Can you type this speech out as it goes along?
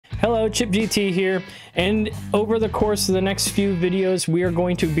Hello, Chip GT here, and over the course of the next few videos we are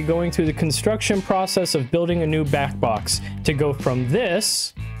going to be going through the construction process of building a new back box to go from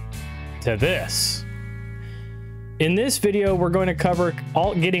this to this. In this video we're going to cover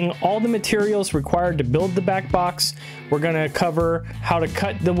getting all the materials required to build the back box. We're going to cover how to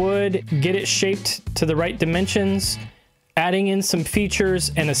cut the wood, get it shaped to the right dimensions, adding in some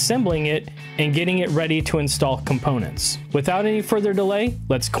features and assembling it, and getting it ready to install components. Without any further delay,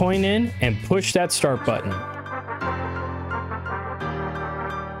 let's coin in and push that start button.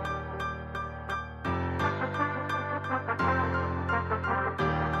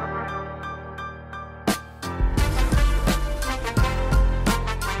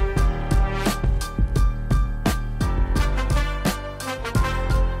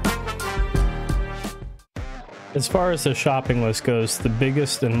 As far as the shopping list goes, the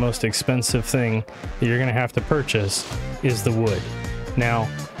biggest and most expensive thing that you're going to have to purchase is the wood. Now,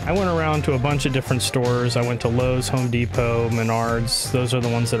 I went around to a bunch of different stores. I went to Lowe's, Home Depot, Menards. Those are the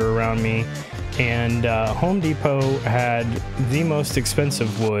ones that are around me. And Home Depot had the most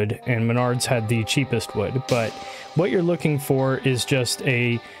expensive wood and Menards had the cheapest wood. But what you're looking for is just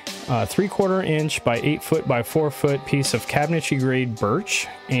a 3/4 inch by 8 foot by 4 foot piece of cabinetry grade birch,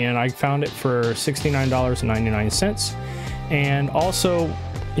 and I found it for $69.99. And also,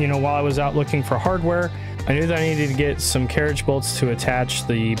 you know, while I was out looking for hardware, I knew that I needed to get some carriage bolts to attach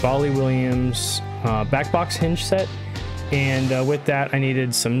the Bally Williams backbox hinge set. And with that I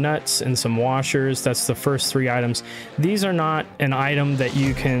needed some nuts and some washers. That's the first 3 items. These are not an item that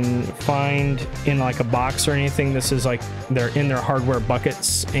you can find in like a box or anything. This is like they're in their hardware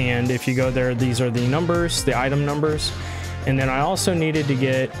buckets, and if you go there, these are the numbers, the item numbers. And then I also needed to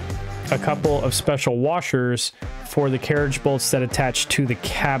get a couple of special washers for the carriage bolts that attach to the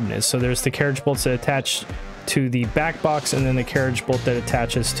cabinet. So there's the carriage bolts that attach to the back box, and then the carriage bolt that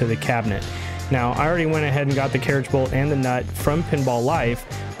attaches to the cabinet. Now, I already went ahead and got the carriage bolt and the nut from Pinball Life,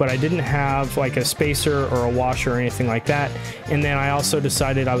 but I didn't have like a spacer or a washer or anything like that. And then I also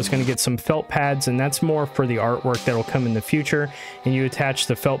decided I was going to get some felt pads, and that's more for the artwork that'll come in the future. And you attach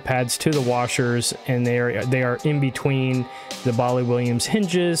the felt pads to the washers, and they are in between the Bally Williams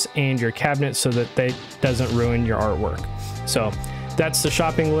hinges and your cabinet so that they doesn't ruin your artwork. So that's the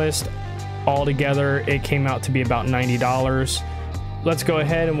shopping list. Altogether, it came out to be about $90. Let's go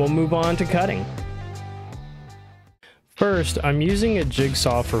ahead and we'll move on to cutting. First, I'm using a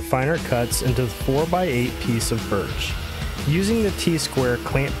jigsaw for finer cuts into the 4x8 piece of birch. Using the T-square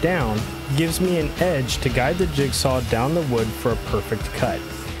clamped down gives me an edge to guide the jigsaw down the wood for a perfect cut.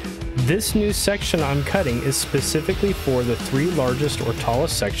 This new section I'm cutting is specifically for the 3 largest or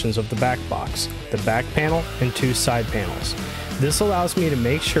tallest sections of the back box, the back panel and 2 side panels. This allows me to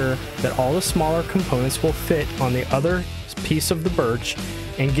make sure that all the smaller components will fit on the other piece of the birch,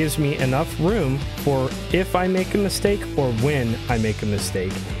 and gives me enough room for if I make a mistake or when I make a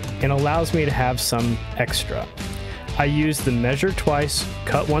mistake, and allows me to have some extra. I use the measure twice,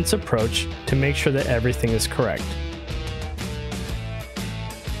 cut once approach to make sure that everything is correct.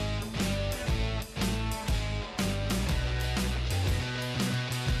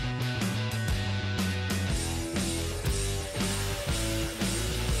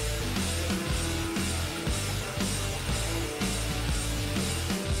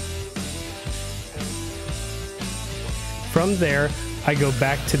 From there, I go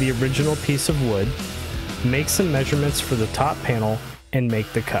back to the original piece of wood, make some measurements for the top panel, and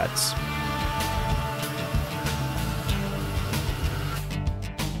make the cuts.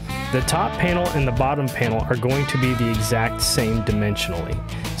 The top panel and the bottom panel are going to be the exact same dimensionally,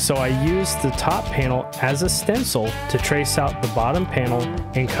 so I use the top panel as a stencil to trace out the bottom panel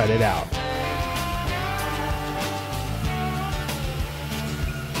and cut it out.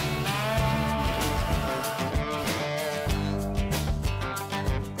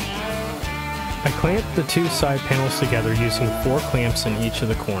 I clamped the 2 side panels together using 4 clamps in each of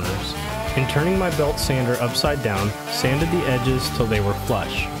the corners, and turning my belt sander upside down, sanded the edges till they were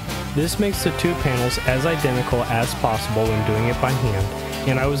flush. This makes the 2 panels as identical as possible when doing it by hand,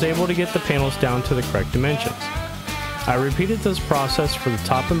 and I was able to get the panels down to the correct dimensions. I repeated this process for the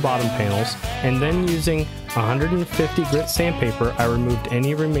top and bottom panels, and then using 150 grit sandpaper I removed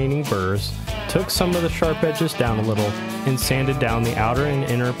any remaining burrs, took some of the sharp edges down a little, and sanded down the outer and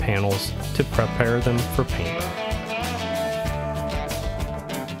inner panels to prepare them for paint.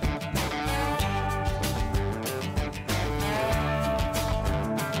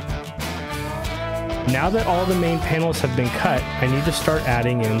 Now that all the main panels have been cut, I need to start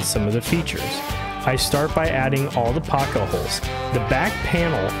adding in some of the features. I start by adding all the pocket holes. The back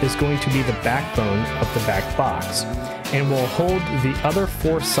panel is going to be the backbone of the back box, and will hold the other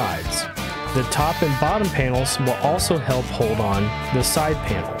 4 sides. The top and bottom panels will also help hold on the side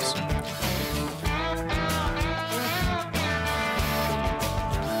panels.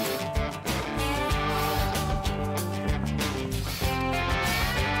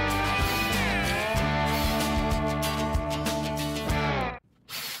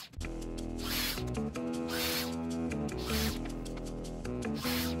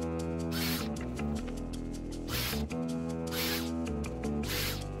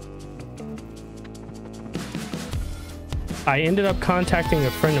 I ended up contacting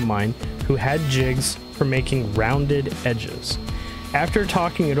a friend of mine who had jigs for making rounded edges. After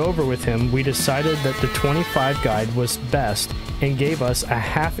talking it over with him, we decided that the 25 guide was best and gave us a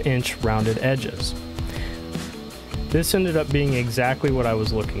 1/2 inch rounded edges. This ended up being exactly what I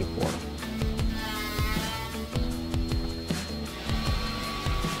was looking for.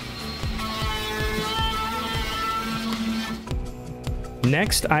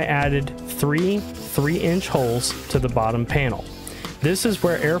 Next, I added 3 3-inch holes to the bottom panel. This is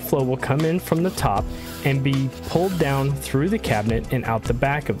where airflow will come in from the top and be pulled down through the cabinet and out the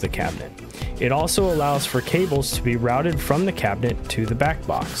back of the cabinet. It also allows for cables to be routed from the cabinet to the back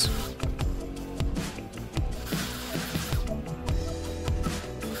box.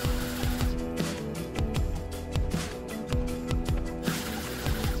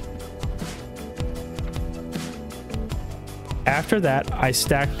 After that, I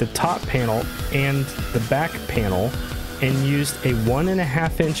stacked the top panel and the back panel and used a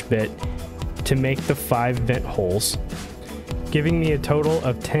 1.5 inch bit to make the 5 vent holes, giving me a total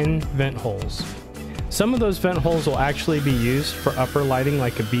of 10 vent holes. Some of those vent holes will actually be used for upper lighting,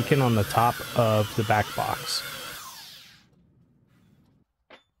 like a beacon on the top of the back box.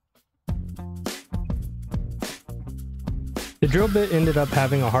 The drill bit ended up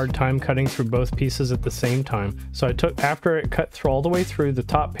having a hard time cutting through both pieces at the same time, so after it cut through all the way through the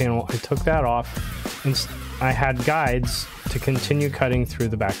top panel, I took that off and I had guides to continue cutting through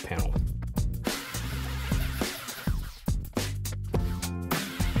the back panel.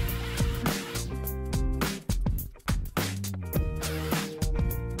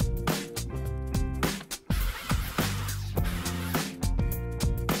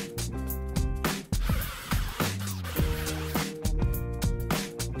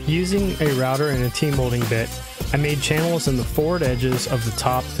 Using a router and a T-molding bit, I made channels in the forward edges of the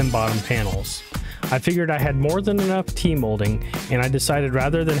top and bottom panels. I figured I had more than enough T-molding, and I decided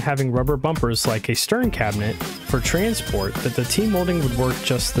rather than having rubber bumpers like a stern cabinet for transport, that the T-molding would work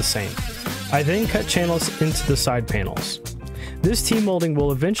just the same. I then cut channels into the side panels. This T-molding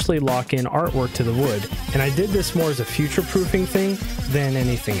will eventually lock in artwork to the wood, and I did this more as a future-proofing thing than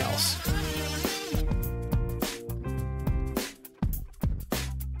anything else.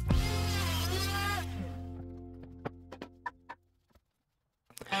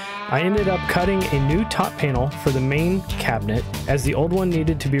 I ended up cutting a new top panel for the main cabinet, as the old one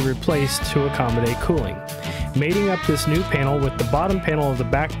needed to be replaced to accommodate cooling. Mating up this new panel with the bottom panel of the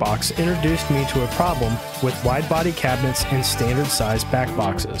back box introduced me to a problem with wide body cabinets and standard size back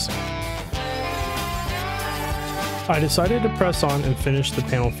boxes. I decided to press on and finish the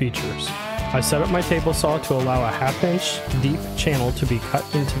panel features. I set up my table saw to allow a 1/2 inch deep channel to be cut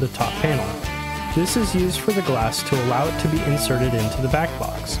into the top panel. This is used for the glass to allow it to be inserted into the back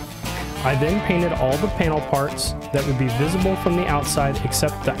box. I then painted all the panel parts that would be visible from the outside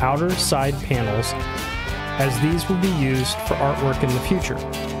except the outer side panels, as these will be used for artwork in the future.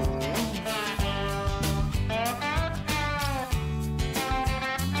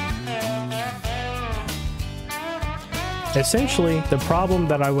 Essentially, the problem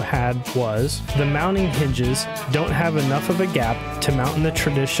that I had was the mounting hinges don't have enough of a gap to mount in the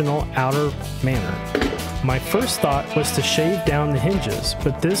traditional outer manner. My first thought was to shave down the hinges,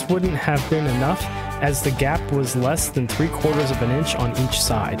 but this wouldn't have been enough as the gap was less than 3/4 of an inch on each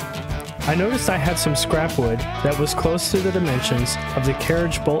side. I noticed I had some scrap wood that was close to the dimensions of the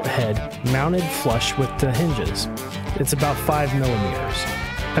carriage bolt head mounted flush with the hinges. It's about 5 millimeters.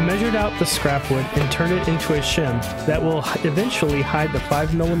 I measured out the scrap wood and turned it into a shim that will eventually hide the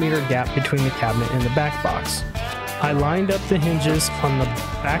 5 millimeter gap between the cabinet and the back box. I lined up the hinges on the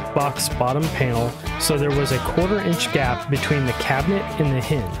back box bottom panel so there was a 1/4 inch gap between the cabinet and the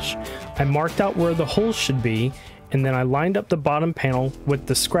hinge. I marked out where the holes should be, and then I lined up the bottom panel with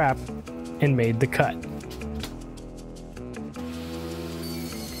the scrap and made the cut.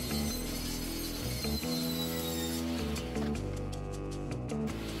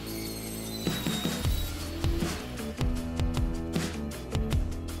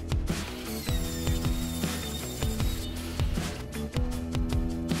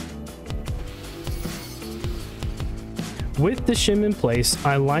 With the shim in place,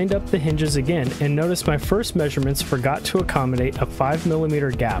 I lined up the hinges again and noticed my first measurements forgot to accommodate a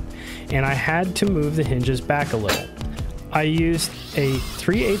 5mm gap, and I had to move the hinges back a little. I used a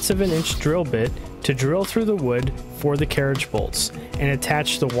 3/8 of an inch drill bit to drill through the wood for the carriage bolts and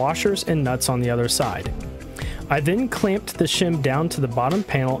attach the washers and nuts on the other side. I then clamped the shim down to the bottom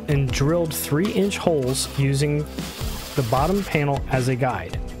panel and drilled 3-inch holes using the bottom panel as a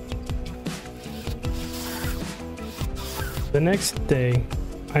guide. The next day,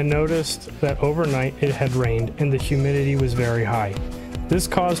 I noticed that overnight it had rained and the humidity was very high. This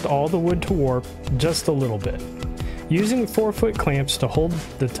caused all the wood to warp just a little bit. Using 4-foot clamps to hold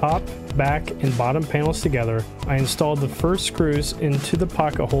the top, back, and bottom panels together, I installed the first screws into the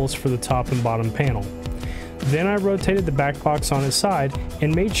pocket holes for the top and bottom panel. Then I rotated the back box on its side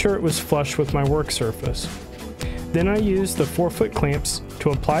and made sure it was flush with my work surface. Then I used the 4-foot clamps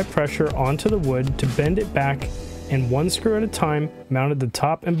to apply pressure onto the wood to bend it back, and one screw at a time mounted the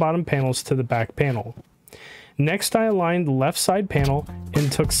top and bottom panels to the back panel. Next, I aligned the left side panel and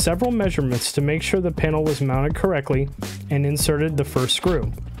took several measurements to make sure the panel was mounted correctly and inserted the first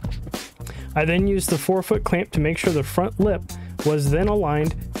screw. I then used the 4-foot clamp to make sure the front lip was then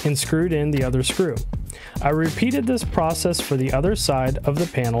aligned and screwed in the other screw. I repeated this process for the other side of the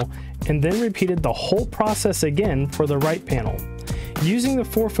panel and then repeated the whole process again for the right panel. Using the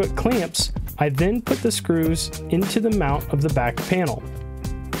 4-foot clamps, I then put the screws into the mount of the back panel.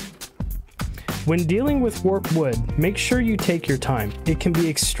 When dealing with warped wood, make sure you take your time. It can be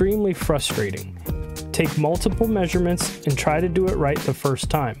extremely frustrating. Take multiple measurements and try to do it right the first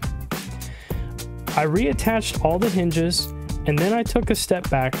time. I reattached all the hinges, and then I took a step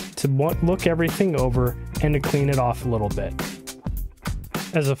back to look everything over and to clean it off a little bit.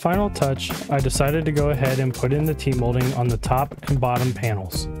 As a final touch, I decided to go ahead and put in the T-molding on the top and bottom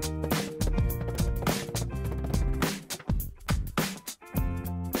panels.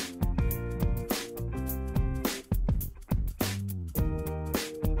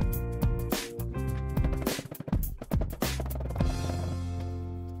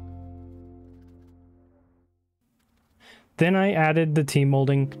 Then I added the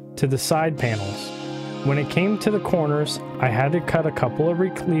T-molding to the side panels. When it came to the corners, I had to cut a couple of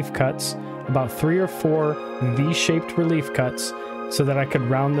relief cuts, about 3 or 4 V-shaped relief cuts, so that I could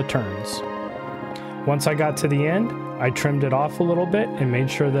round the turns. Once I got to the end, I trimmed it off a little bit and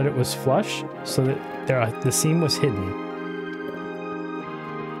made sure that it was flush so that the seam was hidden.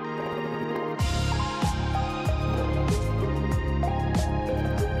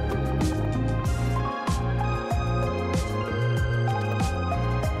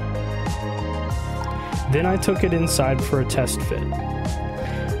 Then I took it inside for a test fit.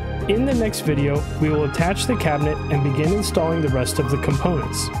 In the next video, we will attach the cabinet and begin installing the rest of the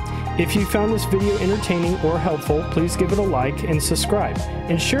components. If you found this video entertaining or helpful, please give it a like and subscribe,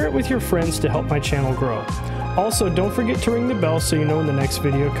 and share it with your friends to help my channel grow. Also, don't forget to ring the bell so you know when the next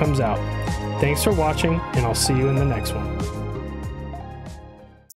video comes out. Thanks for watching, and I'll see you in the next one.